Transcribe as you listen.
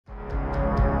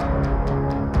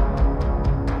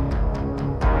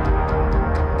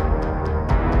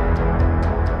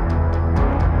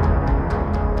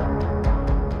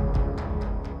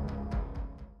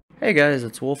Hey guys,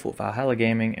 it's Wolf with Valhalla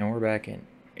Gaming, and we're back in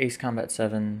Ace Combat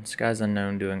 7, Skies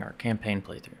Unknown, doing our campaign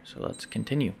playthrough. So let's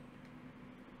continue.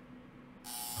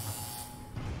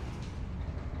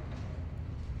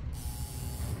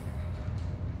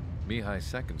 Mihai's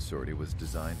second sortie was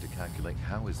designed to calculate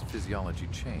how his physiology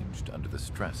changed under the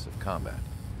stress of combat.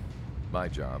 My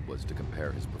job was to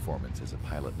compare his performance as a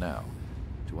pilot now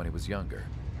to when he was younger,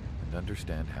 and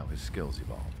understand how his skills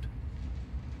evolved.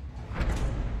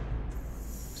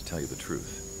 To tell you the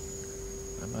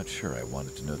truth, I'm not sure I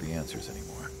wanted to know the answers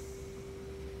anymore.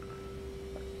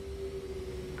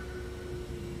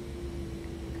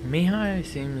 Mihai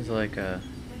seems like a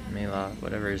Mila,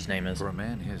 whatever his name is. For a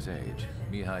man his age,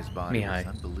 Mihai's body was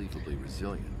unbelievably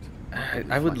resilient.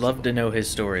 I would love to know his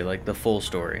story, like the full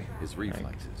story. His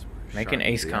reflexes were Make an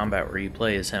Ace Combat where you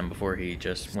play as him before he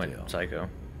just went psycho.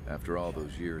 After all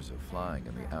those years of flying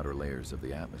in the outer layers of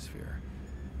the atmosphere,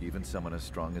 even someone as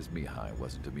strong as Mihai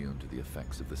wasn't immune to the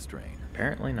effects of the strain.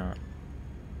 Apparently not.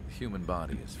 The human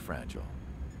body is fragile.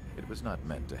 It was not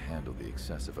meant to handle the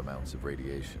excessive amounts of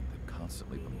radiation that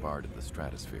constantly bombarded the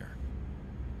stratosphere.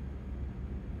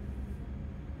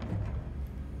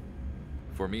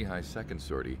 For Mihai's second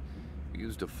sortie, we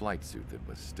used a flight suit that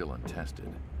was still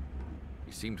untested.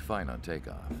 He seemed fine on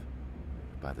takeoff.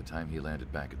 By the time he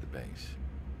landed back at the base,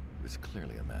 it was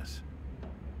clearly a mess.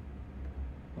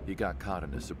 He got caught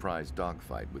in a surprise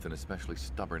dogfight with an especially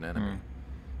stubborn enemy.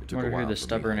 It took a while who the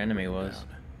stubborn enemy was.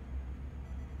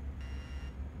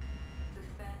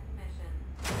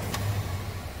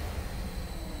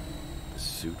 The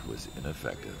suit was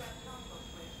ineffective.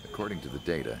 According to the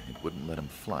data, it wouldn't let him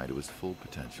fly to his full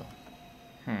potential.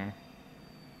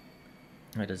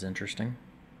 That is interesting.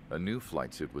 A new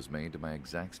flight suit was made to my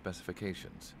exact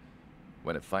specifications.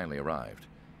 When it finally arrived,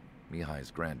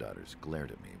 Mihai's granddaughters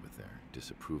glared at me with their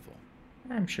disapproval.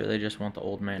 I'm sure they just want the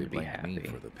old man They to be blamed happy. me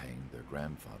for the pain their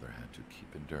grandfather had to keep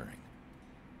enduring.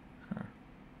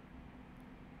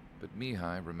 But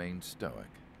Mihai remained stoic.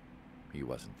 He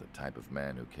wasn't the type of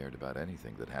man who cared about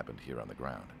anything that happened here on the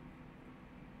ground.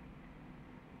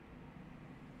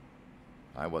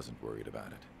 I wasn't worried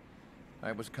about it.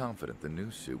 I was confident the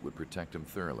new suit would protect him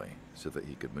thoroughly, so that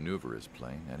he could maneuver his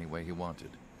plane any way he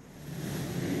wanted.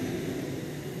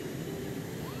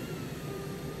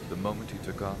 The moment he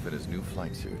took off in his new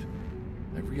flight suit,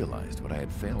 I realized what I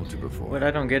had failed to before. What I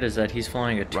don't get is that he's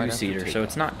flying a two-seater, so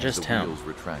it's not just him. The wheels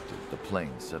retracted, the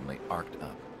plane suddenly arced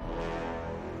up.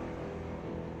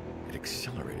 It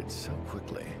accelerated so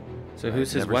quickly. So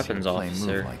who's his weapons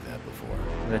officer? Like that before.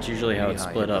 That's usually how it's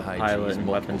split up, pilot and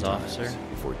weapons officer.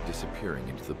 Before disappearing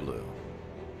into the blue.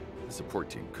 The support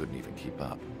team couldn't even keep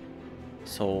up.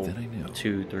 Soul Then I knew.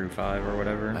 2 through 5 or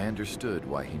whatever. I understood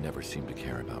why he never seemed to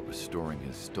care about restoring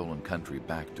his stolen country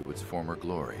back to its former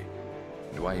glory,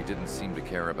 and why he didn't seem to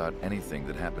care about anything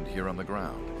that happened here on the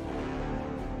ground.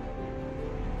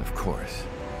 Of course,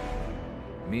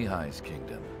 Mihai's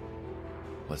kingdom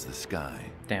was the sky.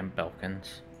 Damn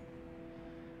Belkins.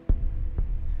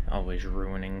 Always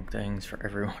ruining things for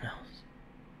everyone else.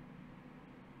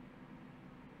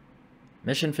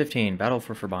 Mission 15, Battle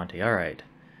for Farbanti. Alright,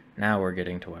 now we're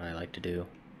getting to what I like to do,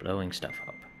 blowing stuff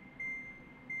up.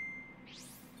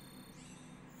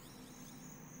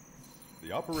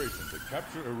 The operation to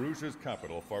capture Erusia's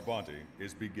capital, Farbanti,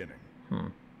 is beginning.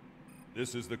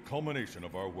 This is the culmination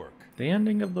of our work. The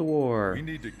ending of the war. We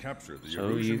need to capture the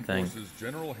So you Erusian think. forces'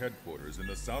 general headquarters in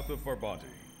the south of Farbanti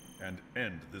and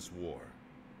end this war.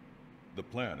 The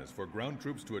plan is for ground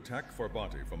troops to attack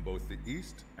Farbanti from both the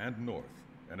east and north,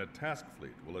 and a task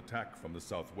fleet will attack from the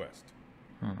southwest.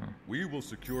 We will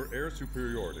secure air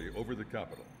superiority over the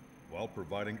capital, while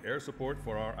providing air support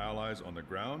for our allies on the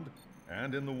ground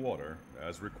and in the water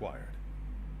as required.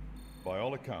 By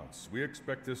all accounts, we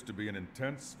expect this to be an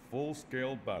intense,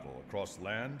 full-scale battle across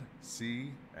land,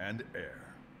 sea, and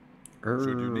air.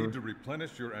 Should you need to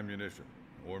replenish your ammunition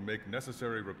or make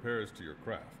necessary repairs to your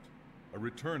craft, a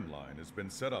return line has been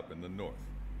set up in the north.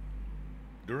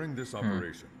 During this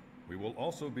operation, we will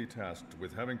also be tasked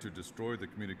with having to destroy the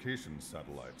communications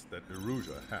satellites that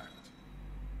Erusia hacked.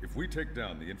 If we take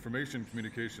down the information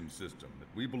communication system that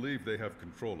we believe they have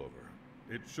control over,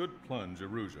 it should plunge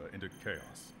Erusia into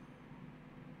chaos.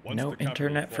 Once No the capital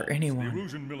internet for falls, anyone. The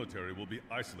Erusian military will be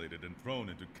isolated and thrown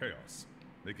into chaos,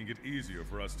 making it easier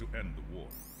for us to end the war.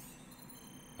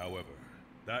 However,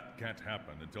 that can't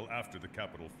happen until after the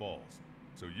capital falls.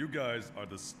 So you guys are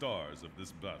the stars of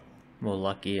this battle. Well,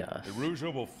 lucky us.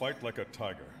 Erusia will fight like a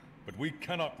tiger, but we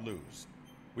cannot lose.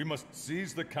 We must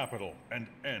seize the capital and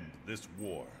end this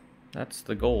war. That's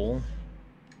the goal.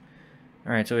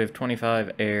 Alright, so we have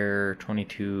 25 air,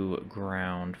 22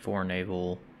 ground, 4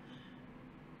 naval.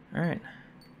 Alright,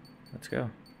 let's go.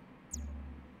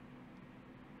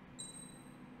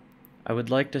 I would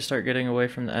like to start getting away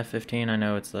from the F-15. I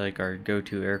know it's like our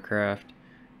go-to aircraft.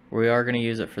 We are going to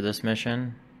use it for this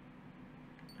mission.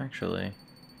 Actually,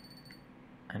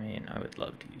 I mean, I would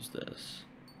love to use this.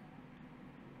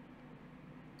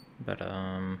 But,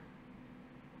 I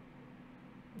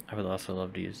would also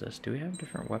love to use this. Do we have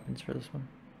different weapons for this one?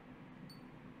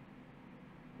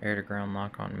 Air-to-ground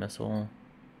lock-on missile.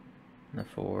 The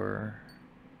 4.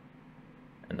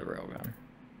 And the railgun.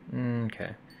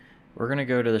 Okay. We're going to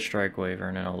go to the Strike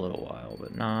Wyvern in a little while,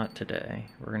 but not today.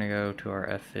 We're going to go to our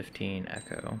F-15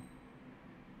 Echo.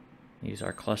 Use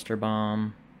our cluster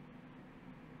bomb.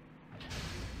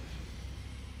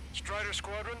 Strider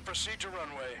Squadron, proceed to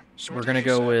runway. We're going to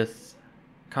go with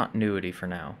continuity for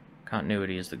now.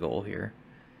 Continuity is the goal here.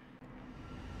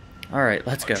 Alright,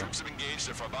 let's go.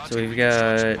 So we've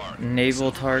got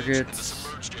naval targets,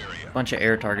 a bunch of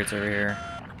air targets over here,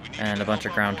 and a bunch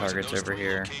of ground targets over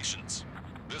here.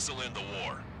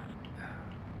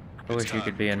 I wish you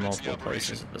could be in multiple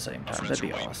places at the same time. That'd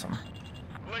be awesome.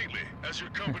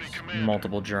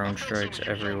 Multiple drone strikes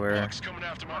everywhere.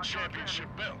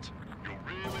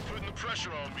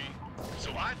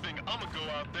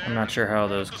 I'm not sure how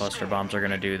those cluster bombs are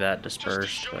going to do that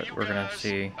dispersed, but we're going to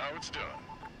see.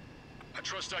 I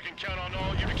trust I can count on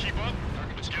all you to keep up.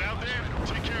 Get out there,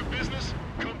 take care of business,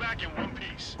 come back in one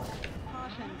piece.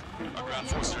 Our ground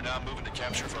forces are now moving to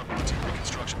capture Farbanti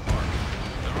Reconstruction Park.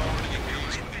 They're already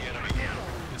engaged with the enemy.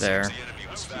 There. The enemy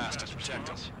was fast to protect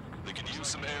them. They could use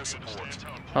some air support.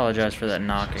 Apologize for that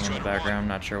knocking in the background.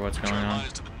 Not sure what's going on.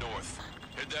 To the north.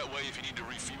 Head that way if you need to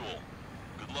refuel.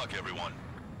 Good luck, everyone.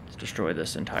 Let's destroy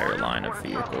this entire line of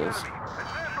vehicles.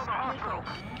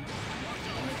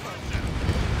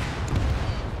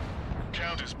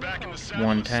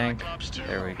 One tank.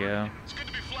 There we go.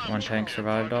 One tank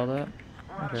survived all that.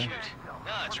 Okay.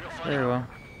 Very well.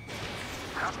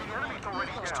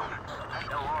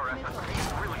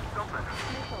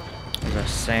 There's a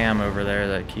Sam over there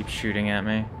that keeps shooting at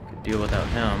me. Could deal without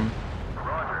him.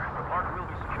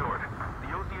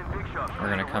 We're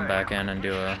gonna come back in and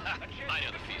do a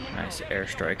nice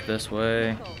airstrike this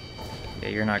way. Yeah,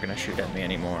 you're not gonna shoot at me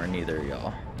anymore, neither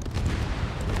y'all.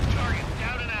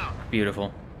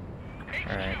 Beautiful.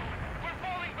 Alright.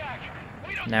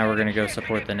 Now we're gonna go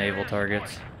support the naval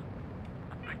targets.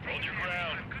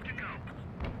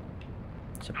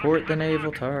 Support the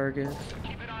naval targets.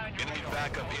 Enemy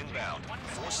backup inbound.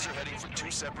 Forces are heading for 2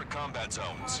 separate combat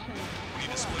zones. We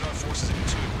need to split our forces into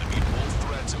 2 and meet both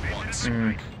threats at once.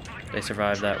 They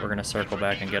survived that. We're gonna circle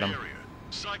back and get them.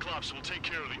 Cyclops will take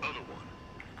care of the other one.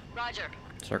 Roger.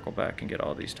 Circle back and get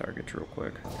all these targets real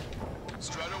quick.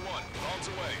 Strider 1, bombs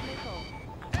away.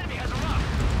 Enemy has a rock.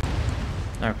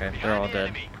 Okay, they're all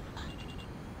dead.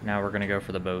 Now we're gonna go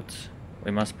for the boats.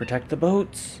 We must protect the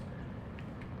boats.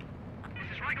 This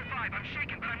is Riker 5. I'm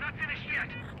shaken, but I'm not finished yet.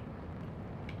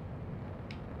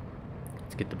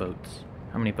 Let's get the boats.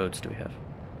 How many boats do we have?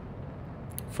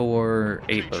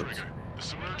 8 boats. The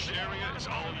submerged area is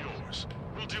all yours.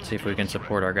 See if we can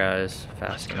support our guys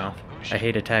fast enough. I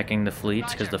hate attacking the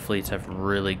fleets because the fleets have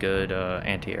really good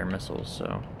anti-air missiles,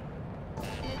 so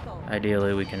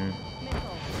ideally we can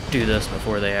do this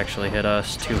before they actually hit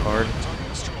us too hard.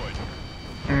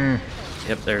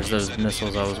 Yep, there's those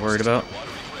missiles I was worried about.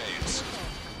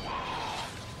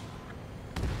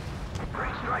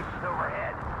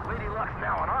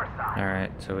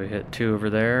 Alright, so we hit 2 over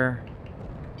there.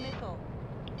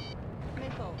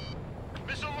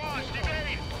 Missile launched,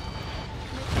 evade!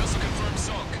 Missile confirmed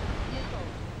sunk.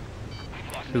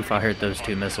 Who fired those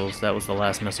 2 missiles? That was the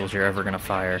last missiles you're ever gonna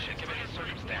fire.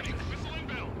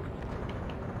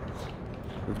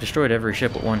 We've destroyed every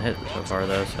ship with 1 hit so far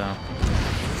though, so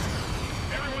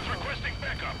Everyone's requesting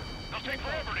backup. They'll take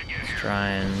forever to get let's here. try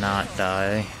and not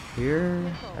die here.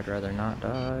 I'd rather not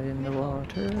die in the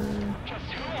water. Just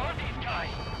who are these guys?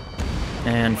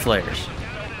 And flares. The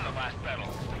last battle.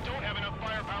 We don't have enough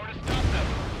firepower to stop them.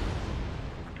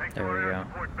 There we go.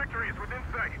 Victory is within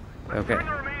sight. Okay,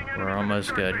 we're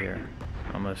almost good here.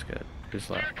 Almost good. Who's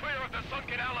Steer left? clear of the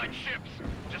sunken Allied ships.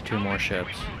 Just 2 more don't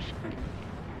ships. lose.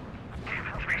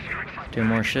 2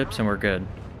 more ships and we're good.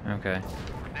 Okay.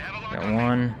 Got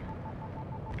 1.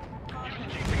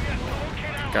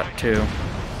 Got 2.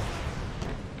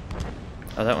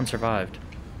 Oh, that one survived.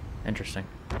 Interesting.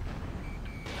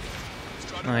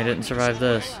 Oh, he didn't survive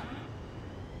this.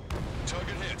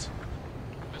 Target hit.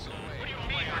 What do you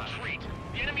mean retreat?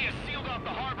 The enemy has sealed off the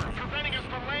harbor, preventing us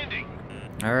from landing.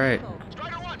 Alright.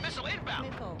 Strider 1, missile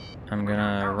inbound. I'm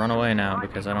gonna run away now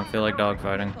because I don't feel like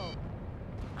dogfighting.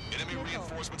 Enemy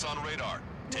reinforcements on radar.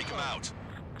 Take them out.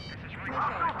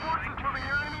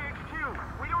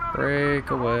 Break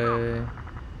away.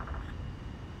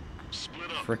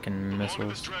 Split up. Frickin' The longer this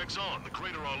missiles. drags on, the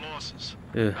greater our losses.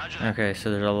 Ugh. Imagine that. Okay,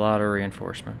 so there's a lot of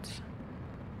reinforcements.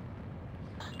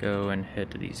 Go and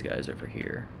hit these guys over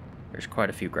here. There's quite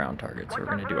a few ground targets, so we're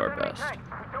gonna do our best.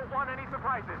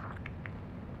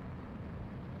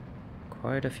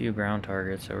 Quite a few ground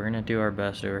targets, so we're gonna do our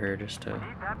best over here just to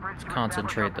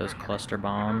concentrate those cluster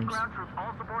bombs.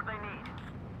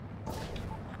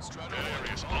 Strider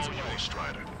area is all yours,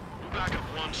 Strider. We'll back up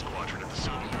one squadron at the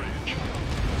Silver Bridge.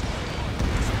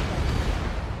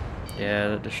 Yeah,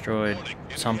 that destroyed Warning,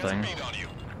 enemy has something. a bead on you.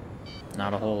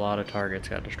 Not a whole lot of targets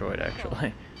got destroyed,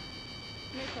 actually.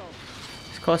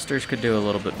 These clusters could do a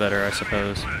little bit better, I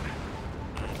suppose.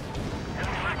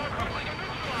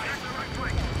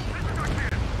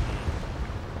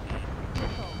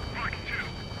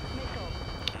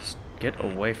 Just get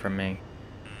away from me.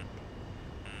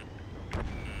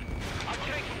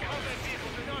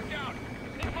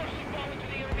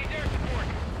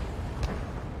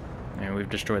 And we've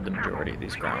destroyed the majority of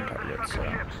these ground targets, so...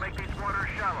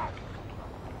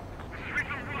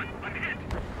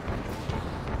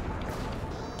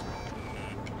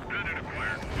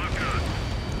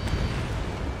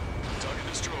 Target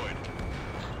destroyed.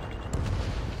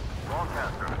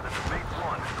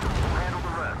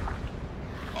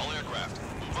 All aircraft,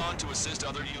 move on to assist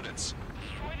other units.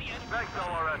 Thanks,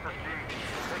 LRSSg.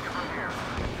 Take it from here.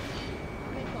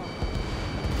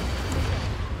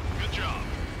 Good job.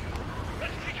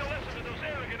 Let's teach a lesson to those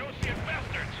arrogant OCS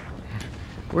bastards.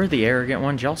 We're the arrogant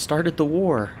ones. Y'all started the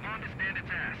war. Come on to stand its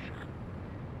ass.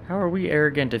 How are we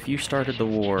arrogant if you started the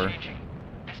war?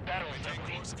 This battle is Stay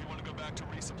ugly. close if you want to go back to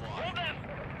resupply. Hold them!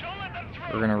 Don't let them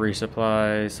through! We're gonna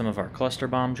resupply some of our cluster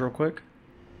bombs real quick.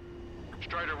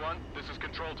 Strider 1, this is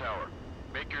Control Tower.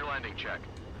 Make your landing check.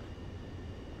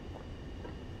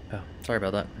 Oh, sorry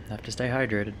about that. Have to stay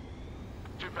hydrated.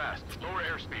 Too fast. Lower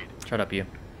airspeed. Shut up, you.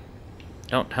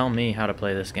 Don't tell me how to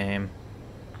play this game.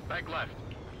 Bank left.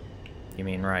 You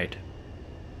mean right.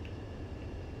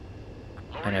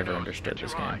 Lower I never your nose. understood Get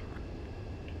this your game. eye.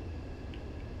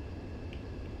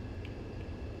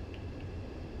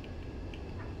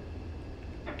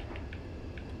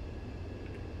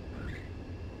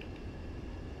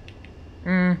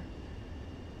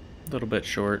 A little bit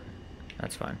short.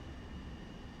 That's fine.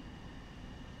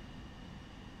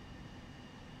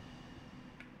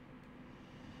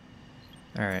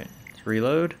 Alright, let's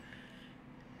reload.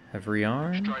 Have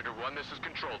rearm. Strider 1, this is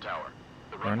Control Tower.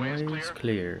 The runway is Runway's clear.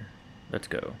 clear. Let's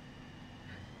go.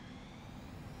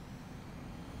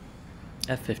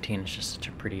 F-15 is just such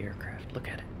a pretty aircraft. Look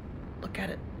at it. Look at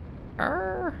it.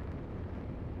 Arr!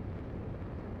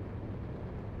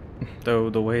 Though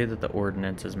the way that the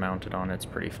ordnance is mounted on it's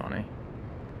pretty funny.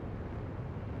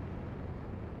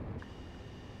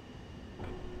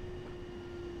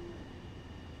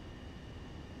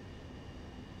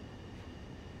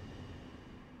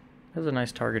 There's a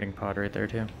nice targeting pod right there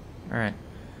too. Alright.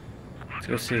 Let's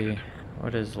go see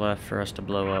what is left for us to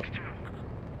blow up.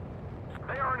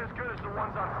 They aren't as good as the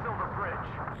ones on Silver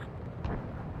Bridge.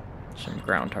 Some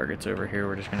ground targets over here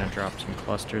we're just gonna drop some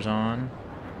clusters on.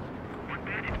 One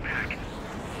bandit's back.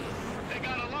 They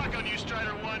got a lock on you,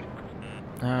 Strider 1.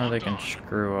 Oh, they can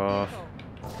screw off.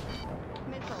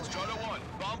 Missile. Strider 1,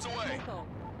 bombs away. Missile.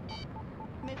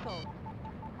 Missile.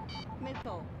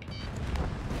 Missile. Missile.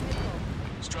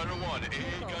 Strider 1,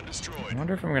 AA gun I destroyed.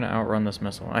 wonder if I'm gonna outrun this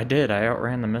missile. I did, I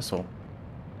outran the missile.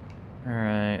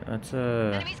 Alright, let's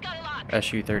Enemy's got a lock.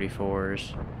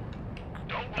 SU-34s.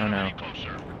 Don't Oh no. any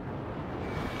closer.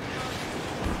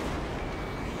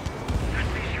 Let's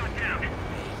be shot down.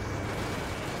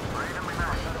 Ready to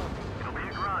relax. It'll be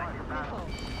a grind.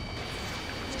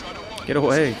 Strider 1, Get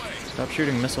away! away. Stop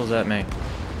shooting missiles at me.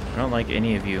 I don't like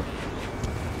any of you.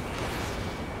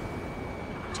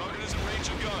 Target is in range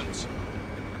of guns.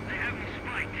 They have me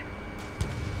spiked.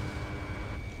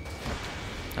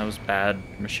 That was bad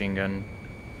machine gun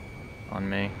on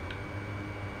me.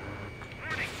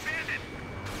 Warning, bandit.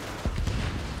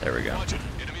 There we go. Watch it.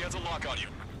 Enemy has a lock on you.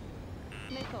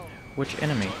 Missile. Which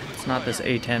enemy? It's not this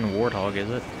A-10 Warthog, is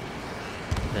it?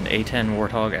 Is an A-10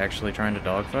 Warthog actually trying to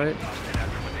dogfight?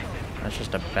 That's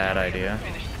just a bad idea.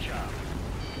 Finish the job.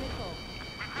 Missile.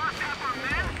 We've lost half our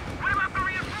men. What about the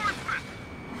reinforcements?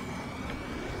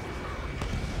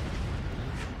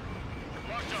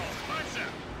 Locked on.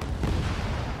 Concept.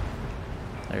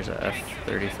 There's a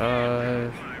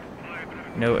F-35.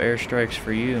 No airstrikes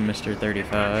for you, Mr.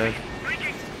 35.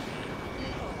 Breaking.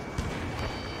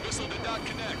 Missile did not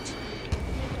connect.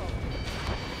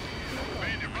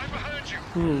 Bandit right behind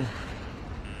you. Ooh.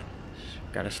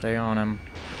 Gotta stay on him.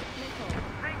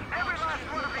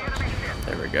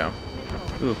 There we go.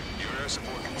 Ooh. Your air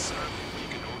support concerned. You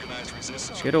can organize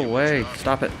resistance. Get away.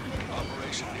 Stop it.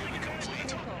 Operation nearly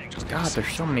complete. Just God,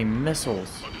 there's so many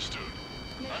missiles. understood.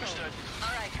 Understood. All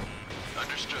right.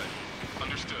 Understood.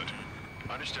 Understood.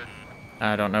 Understood.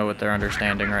 I don't know what they're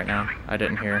understanding right now. I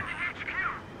didn't hear.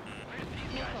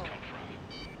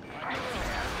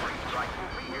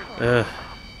 Ugh.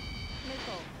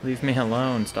 Leave me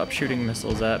alone. Stop shooting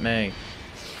missiles at me.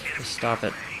 Just stop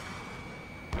it.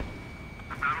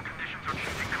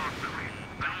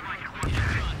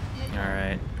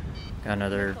 Alright. Got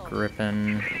another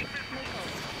Griffin.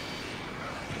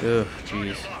 Ugh,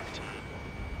 jeez.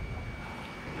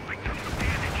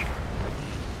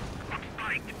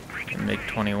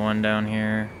 MiG-21 down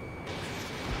here.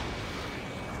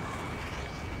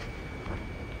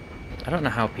 I don't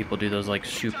know how people do those like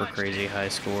super crazy high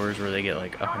scores where they get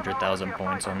like 100,000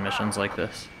 points on missions like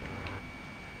this.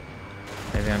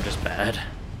 Maybe I'm just bad.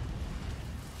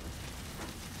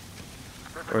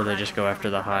 Or they just go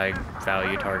after the high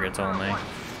value targets only.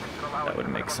 That would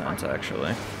make sense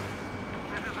actually. This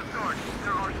is the start.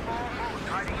 There are small boats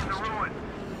hiding in the ruins.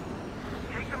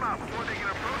 Take them out before they can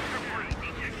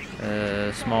approach the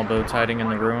fleet. Small boats hiding in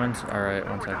the ruins. Alright,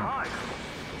 one second.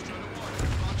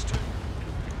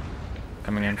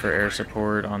 Coming in for air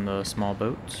support on the small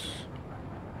boats.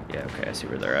 Yeah, okay, I see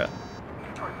where they're at. Our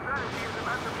strategy is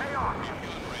about to pay off.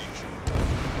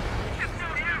 It's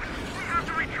no use. We have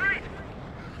to retreat.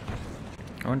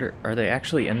 I wonder, are they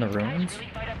actually in the ruins?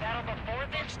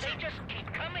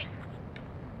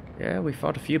 Yeah, we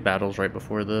fought a few battles right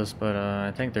before this, but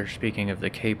I think they're speaking of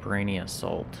the Cape Rainy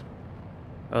assault.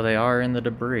 Oh, they are in the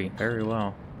debris. Very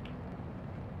well.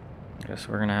 Guess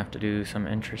we're gonna have to do some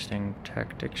interesting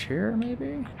tactics here,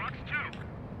 maybe?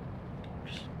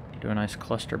 Just do a nice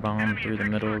cluster bomb through the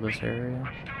middle of this area.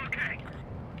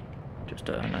 Just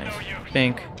a nice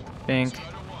bink, bink.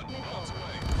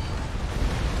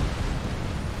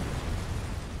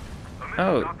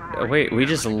 Oh, wait, we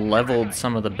just leveled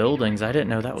some of the buildings. I didn't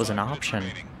know that was an option.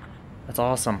 That's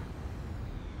awesome.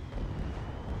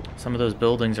 Some of those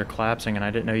buildings are collapsing and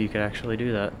I didn't know you could actually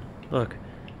do that. Look.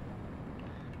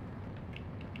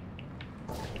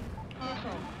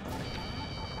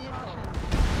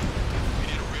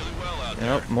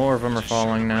 Yep, more of them are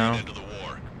falling now.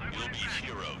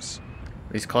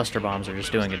 These cluster bombs are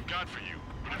just doing it.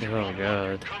 Oh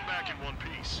god.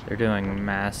 They're doing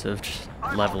massive, just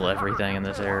level everything in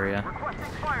this area. Requesting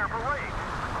fire for raid.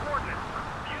 Coordinates.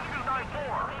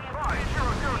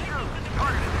 294-5002.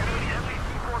 Targeted in MAC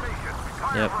formation.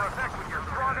 Fire Yep. for effect with your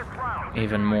strongest round.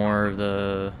 Even more of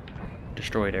the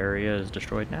destroyed area is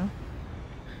destroyed now.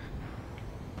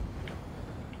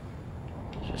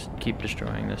 Just keep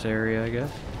destroying this area, I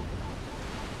guess.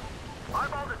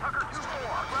 Eyeball to Tucker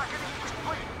 2-4. Bracketing east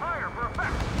fleet. Fire for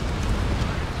effect.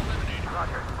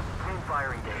 Roger. Clean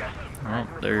firing data. Well,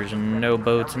 there's no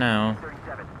boats now.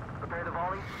 37. Prepare the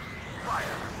volleys. Fire.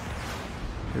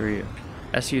 Who are you?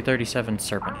 SU-37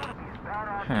 Serpent.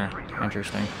 Huh,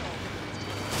 interesting.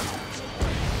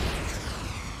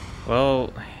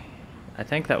 Well, I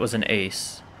think that was an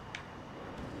ace.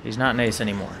 He's not an ace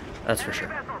anymore, that's for sure.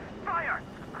 Vessels. Fire.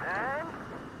 And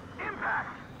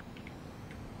impact.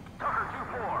 Tucker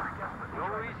 2-4.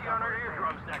 Go easy on our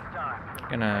eardrums next time.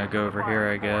 Gonna go over here,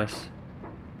 I guess.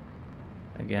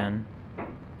 Again. The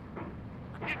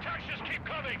attacks just keep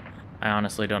coming. I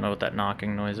honestly don't know what that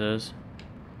knocking noise is.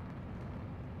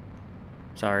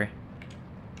 Sorry.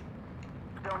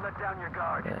 Don't let down your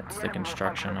guard. Yeah, it's the enemy will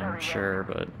construction, fight I'm very sure,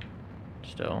 but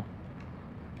still.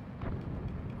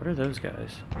 What are those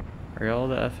guys? Are y'all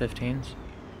the F-15s?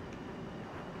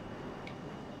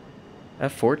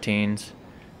 F-14s?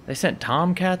 They sent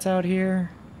Tomcats out here?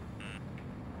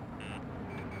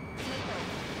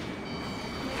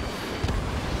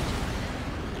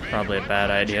 Probably a bad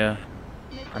idea.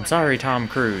 I'm sorry, Tom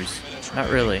Cruise. Not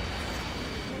really.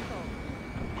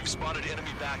 We've spotted enemy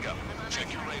backup.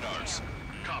 Check your radars.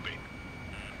 Copy.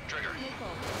 Trigger.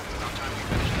 About time we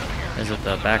finished up here. Is it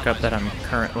the backup that I'm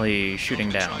currently shooting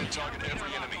down? Target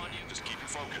every enemy. Just keep your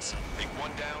focus. Take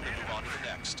one down and move on to the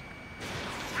next.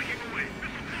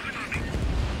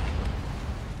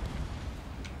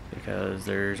 Because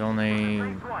there's only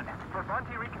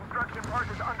Farbanti reconstruction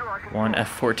part is under our control. one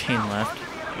F-14 left.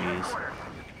 Jeez.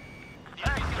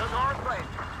 Hey, those are our planes.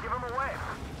 Give them away.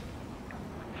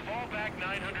 Fall back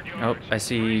 900 yards. Oh, I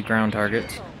see ground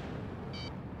targets.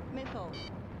 Missile.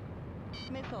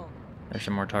 Missile. There's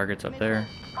some more targets up there.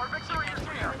 Our victory is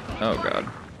here. Oh god.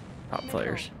 Pop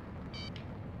flares.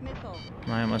 Missile.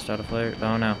 Am I almost out of flares?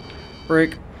 Oh no.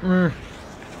 Break. Mm.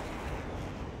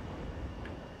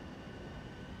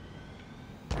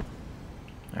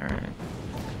 Alright.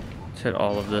 Let's hit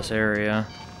all of this area.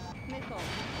 Missile.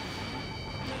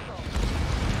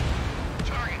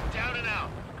 Target down and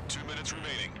out. 2 minutes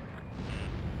remaining.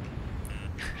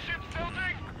 Ship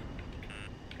tilting.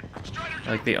 Strider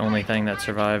Like the only thing that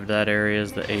survived that area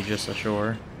is the Aegis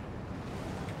ashore.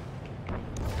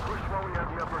 Push while we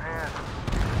have the upper hand.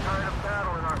 Tide of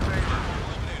battle in our favor.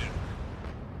 eliminated.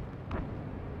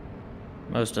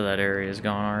 Most of that area is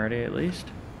gone already, at least.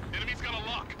 Enemy's got a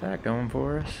lock. That going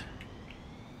for us.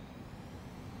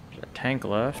 There's a tank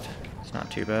left. It's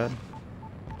not too bad.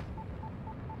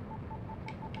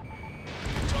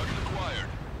 Target acquired.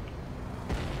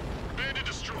 Bandit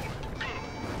destroyed. Good.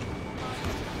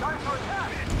 Time to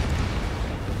attack!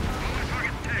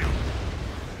 Target's tail.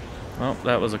 Well,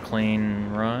 that was a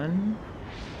clean run.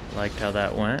 Liked how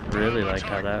that went. Really liked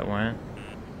how that went.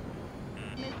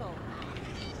 Missile.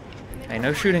 Hey,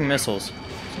 no shooting missiles.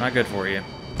 It's not good for you.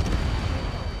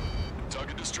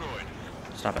 Target destroyed.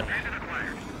 Stop it. Bandit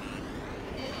acquired.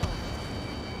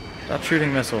 Stop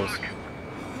shooting missiles. 1 minute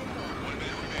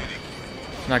remaining.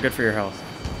 It's not good for your health.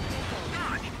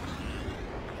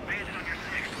 Bandit on your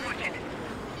 6. Watch it.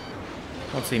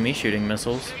 Don't see me shooting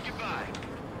missiles. Say goodbye.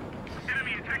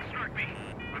 Enemy attack struck me.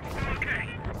 I'm still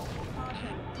okay.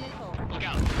 Caution. Missile. Look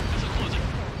out. This is closing.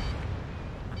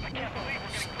 I can't believe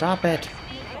we're getting Stop it.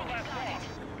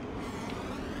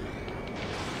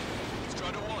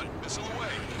 Strider 1. Missile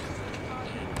away.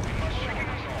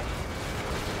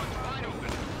 Wide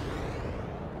open.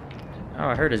 Oh,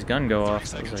 I heard his gun go off.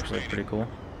 That was actually pretty cool.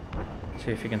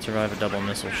 See if he can survive a double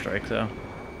missile strike, though.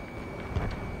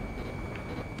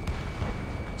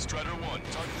 Strider 1.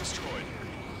 Target destroyed.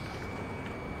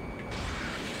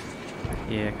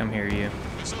 Yeah, come here, you.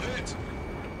 Missile hit.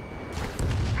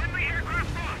 Friendly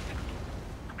aircraft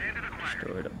lost. Bandit acquired.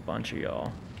 Destroyed a bunch of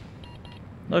y'all.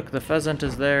 Look, the pheasant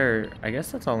is there. I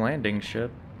guess that's a landing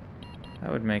ship.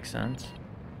 That would make sense.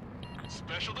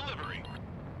 Special delivery.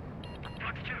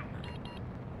 Fox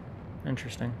 2.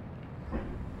 Interesting.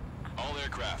 All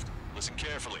aircraft, listen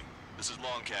carefully. This is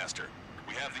Lancaster.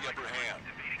 We have the upper hand.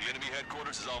 The enemy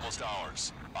headquarters is almost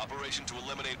ours. Operation to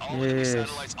eliminate all enemy Yes,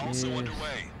 satellites also yes.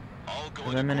 underway. All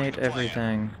going Eliminate according to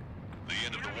plan. everything. The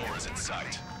end of the war is in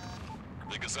sight.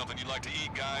 Think of something you'd like to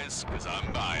eat, guys? Because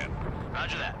I'm buying.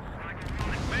 Roger that.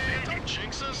 Man, don't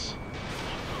jinx us.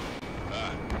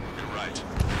 You're right.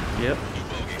 Yep. New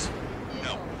bogeys.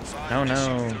 No. 5 Oh, no.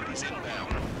 SU-30s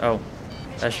inbound. Oh,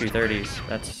 SU-30s.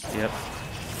 That's, yep.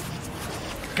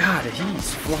 God,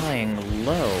 he's flying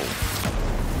low.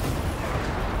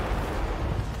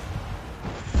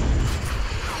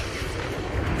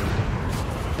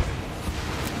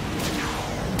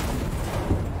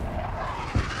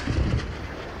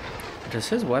 Does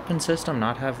his weapon system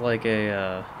not have like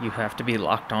a, you have to be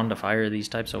locked on to fire these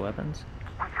types of weapons?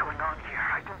 What's going on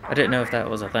here? I didn't know if that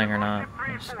was a thing or not.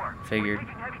 I just figured.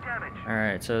 Taking heavy damage.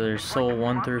 Alright, so there's Soul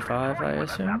 1 through 5, I Up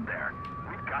assume? there.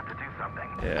 We've got to do something.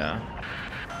 Yeah.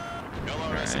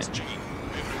 LRSSg. We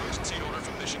have an emergency order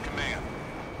from Mission Command.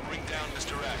 Bring down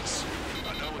Mr. X.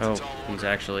 I know it's Oh, a tall he's order,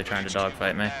 actually but trying to HQ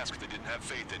dogfight me. wouldn't ask if they didn't have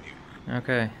faith in you.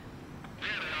 Okay.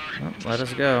 Well, let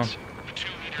us go. The 2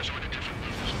 leaders were the different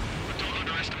moves, but don't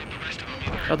underestimate the rest of them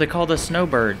either. Oh, they called us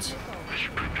snowbirds. This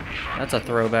should prove to be fun. That's a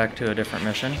throwback to a different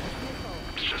mission.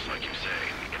 It's just like you say.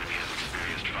 The enemy has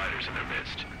experienced fighters in their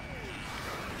midst.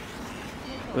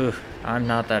 Ooh, I'm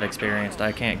not that experienced.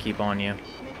 I can't keep on you.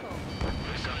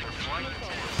 This time for flight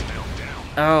or still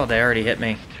down. Oh, they already hit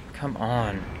me. Come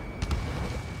on.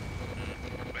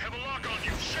 They have a lock on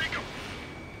you. Shake 'em.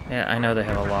 Yeah, I know they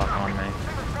have a lock on me.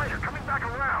 Fighter coming back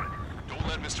around. Don't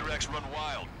let Mr. X run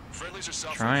wild. Friendlies are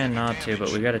suffering Trying heavy not to, but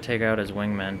damage. we gotta take out his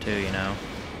wingmen too, you know.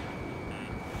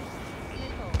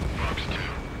 Fox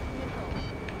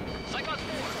 2. Cyclops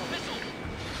 4. Missile.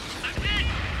 I'm dead.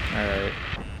 Alright.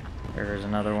 There's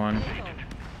another one.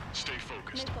 Stay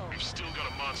focused. We've still got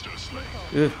a monster to slay.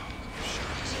 Ooh.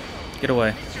 Get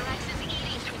away. Mr. X is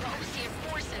eating through the Osean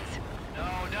forces. No.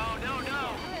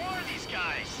 Who are these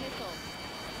guys?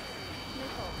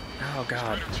 Oh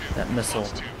god, that missile.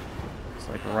 It's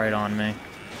like right on me.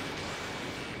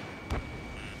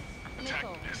 Attack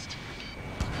missed.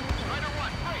 Strider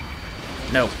 1,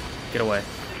 break. No, get away.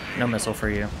 No missile for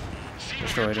you.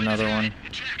 Destroyed another one.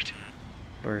 Eject.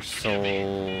 Where's Soul?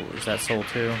 Is that Soul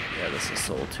 2? Yeah, this is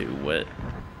Soul 2 wit.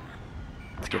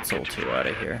 Let's get Soul 2 out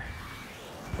of here.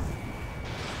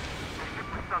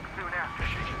 Sunk soon after.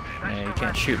 Yeah, you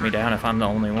can't shoot me down if I'm the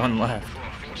only one left.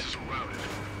 Our forces are routed.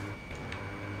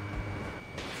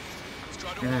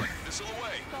 Strider Mm. 1, missile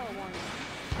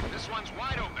away. This one's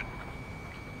wide open.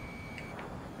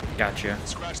 Gotcha.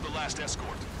 Scratch the last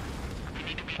escort.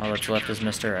 All that's left is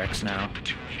Mr. X now. The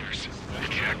 2 leaders.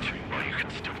 Eject.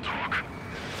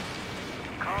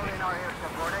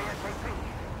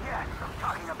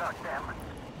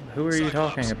 Who are you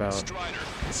talking about? Strider,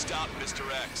 stop Mr.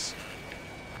 X.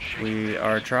 We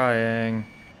are trying.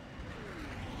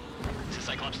 This is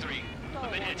Cyclops 3.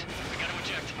 I've been hit. We gotta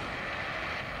eject.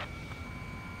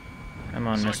 Come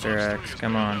on, Mr. X.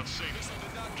 Come on. Let's go,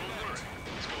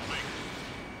 Vic.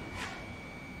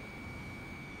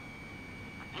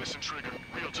 Listen, Trigger,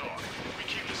 real talk. If we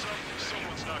keep this up,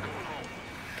 someone's not going home.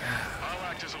 I'll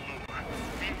act as a lure.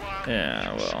 Meanwhile,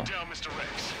 Yeah, you well. shoot down Mr.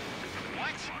 X.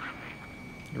 What?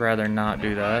 I'd rather not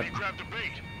do that. You grabbed the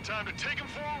bait. Time to take him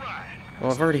for a ride.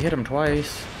 Well, I've already hit him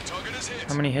twice. Target is hit.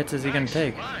 How many hits is he gonna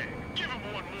take? Right. Give him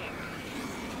one more.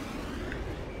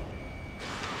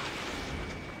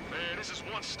 Man, this is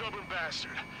one stubborn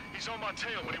bastard. He's on my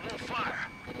tail, but he won't fire.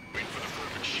 Wait for the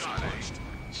perfect shot, eh?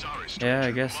 Sorry, stranger. Yeah,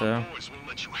 I guess so. My boys won't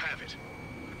let you have it.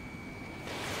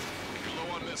 You're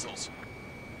low on missiles.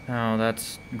 Oh,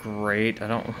 that's great. I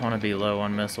don't want to be low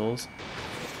on missiles.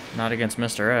 Not against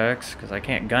Mr. X, because I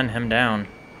can't gun him down.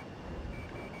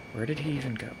 Where did he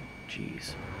even go?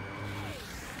 Jeez.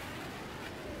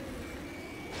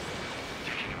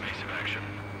 Taking evasive action.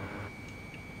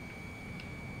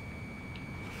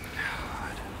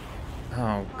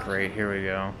 Oh, great. Here we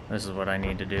go. This is what I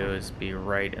need to do, is be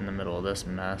right in the middle of this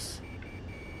mess.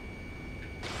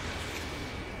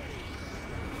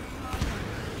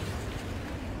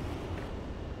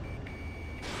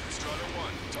 Strider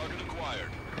 1, target acquired.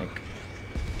 Like,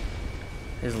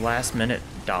 his last minute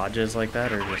dodges like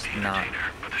that are just not.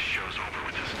 But the show's over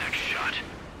with this next shot.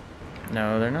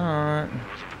 No, they're not.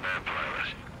 Wasn't the bad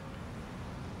pilot.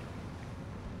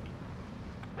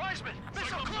 Wiseman,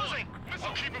 missile closing.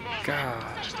 I'll keep him on.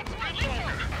 God. Just a bit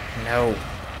longer. No.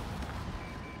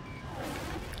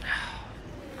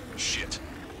 Shit.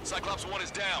 Cyclops 1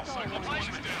 is down. Wiseman down.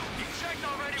 Eject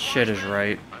already. Shit is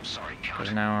right. I'm sorry, Because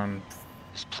Count. now I'm.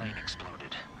 This plane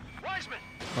exploded. Wiseman.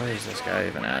 Where is this guy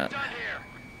even at? Done here.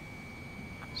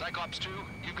 Cyclops 2,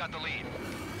 you've got the lead.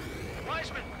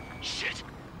 Wiseman. Shit.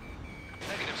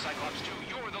 Negative, Cyclops 2.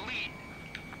 You're the lead.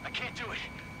 I can't do it.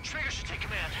 Trigger should take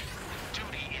command.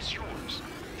 Duty is yours.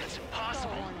 That's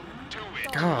impossible. Do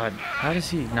it. God, how does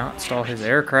he not stall his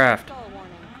aircraft? Stall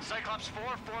warning. Cyclops 4,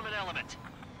 form an element.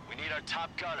 We need our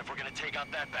top gun if we're gonna take out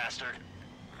that bastard.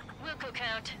 Wilco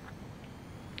count.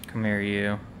 Come here,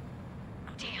 you.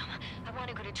 Damn, I want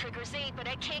to go to Trigger's 8, but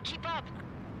I can't keep up.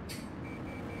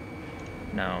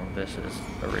 No, this is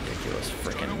a ridiculous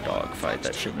freaking dogfight.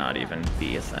 That should not even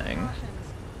be a thing.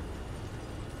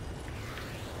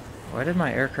 Why did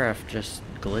my aircraft just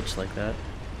glitch like that?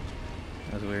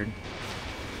 That was weird.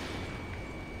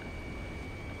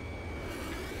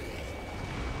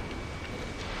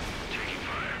 Taking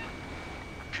fire.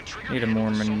 Can Trigger Need a handle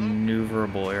more this solo?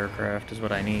 maneuverable aircraft is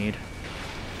what I need.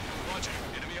 Roger.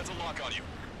 Enemy has a lock on you.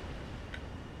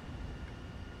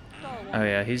 Stall warning. Oh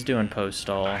yeah, he's doing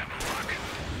post-stall. Lock.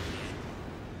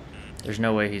 There's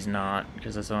no way he's not,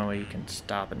 because that's the only way you can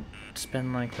stop and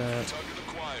spin like that. Target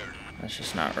acquired. That's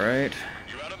just not right.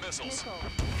 You're out of missiles. Missile.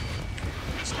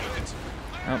 Missile hit.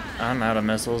 Oh, I'm out of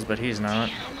missiles, but he's not.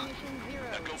 Ammunition 0.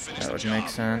 Echo finish That the would job. make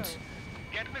sense.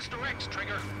 Get Mr. X,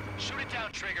 Trigger. Shoot it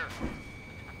down, Trigger.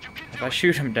 You can do If I it.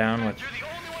 shoot him down with... You're the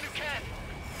only one who can.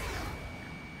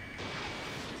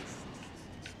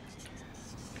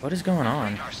 What is going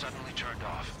on? Radar suddenly turned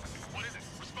off. What is it?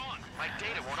 Respond. My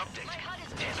data won't update. My HUD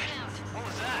is Damn glitching it. out. What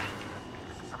was that?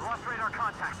 I've lost radar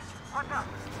contact. What's up?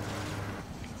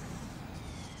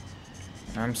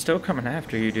 I'm still coming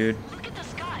after you, dude. Look at the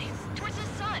sky, towards the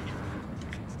sun.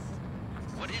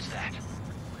 What is that?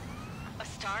 A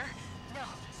star? No,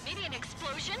 maybe an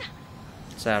explosion?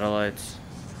 Satellites.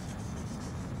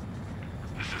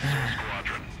 This is Soul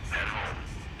Squadron. Head home.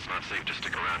 It's not safe to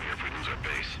stick around here if we lose our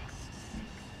base.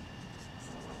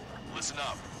 Listen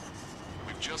up.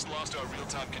 We've just lost our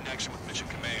real-time connection with Mission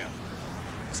Command.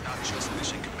 It's not just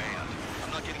Mission Command.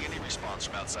 I'm not getting any response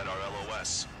from outside our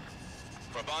LOS.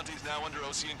 Farbanti is now under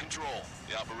OCN control.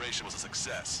 The operation was a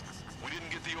success. We didn't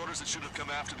get the orders that should have come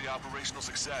after the operational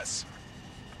success.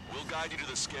 We'll guide you to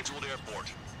the scheduled airport.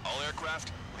 All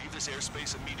aircraft, leave this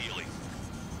airspace immediately.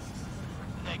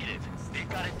 Negative. They've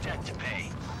got a debt to pay.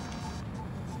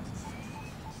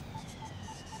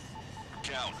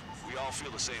 Count, we all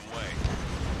feel the same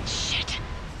way. Shit.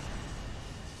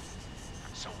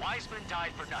 So Wiseman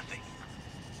died for nothing.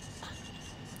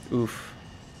 Oof.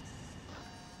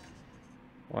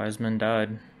 Wiseman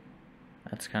died.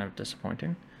 That's kind of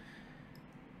disappointing.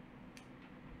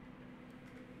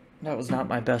 That was not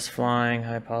my best flying.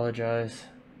 I apologize.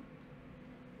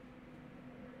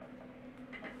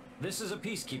 This is a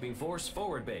peacekeeping force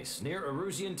forward base near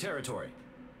Erusian territory.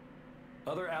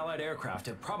 Other Allied aircraft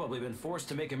have probably been forced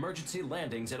to make emergency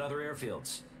landings at other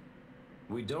airfields.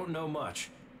 We don't know much.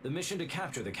 The mission to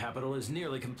capture the capital is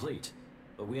nearly complete,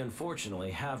 but we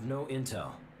unfortunately have no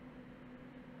intel.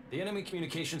 The enemy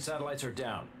communication satellites are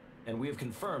down, and we have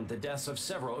confirmed the deaths of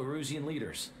several Erusian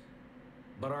leaders.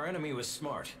 But our enemy was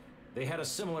smart. They had a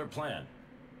similar plan.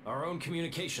 Our own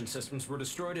communication systems were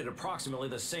destroyed at approximately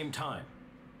the same time.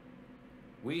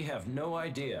 We have no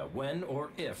idea when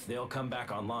or if they'll come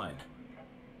back online.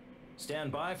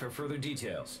 Stand by for further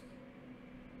details.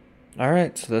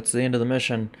 Alright, so that's the end of the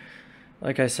mission.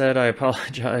 Like I said, I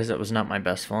apologize, it was not my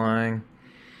best flying.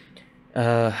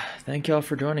 Thank y'all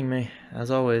for joining me.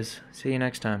 As always, see you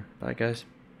next time. Bye, guys.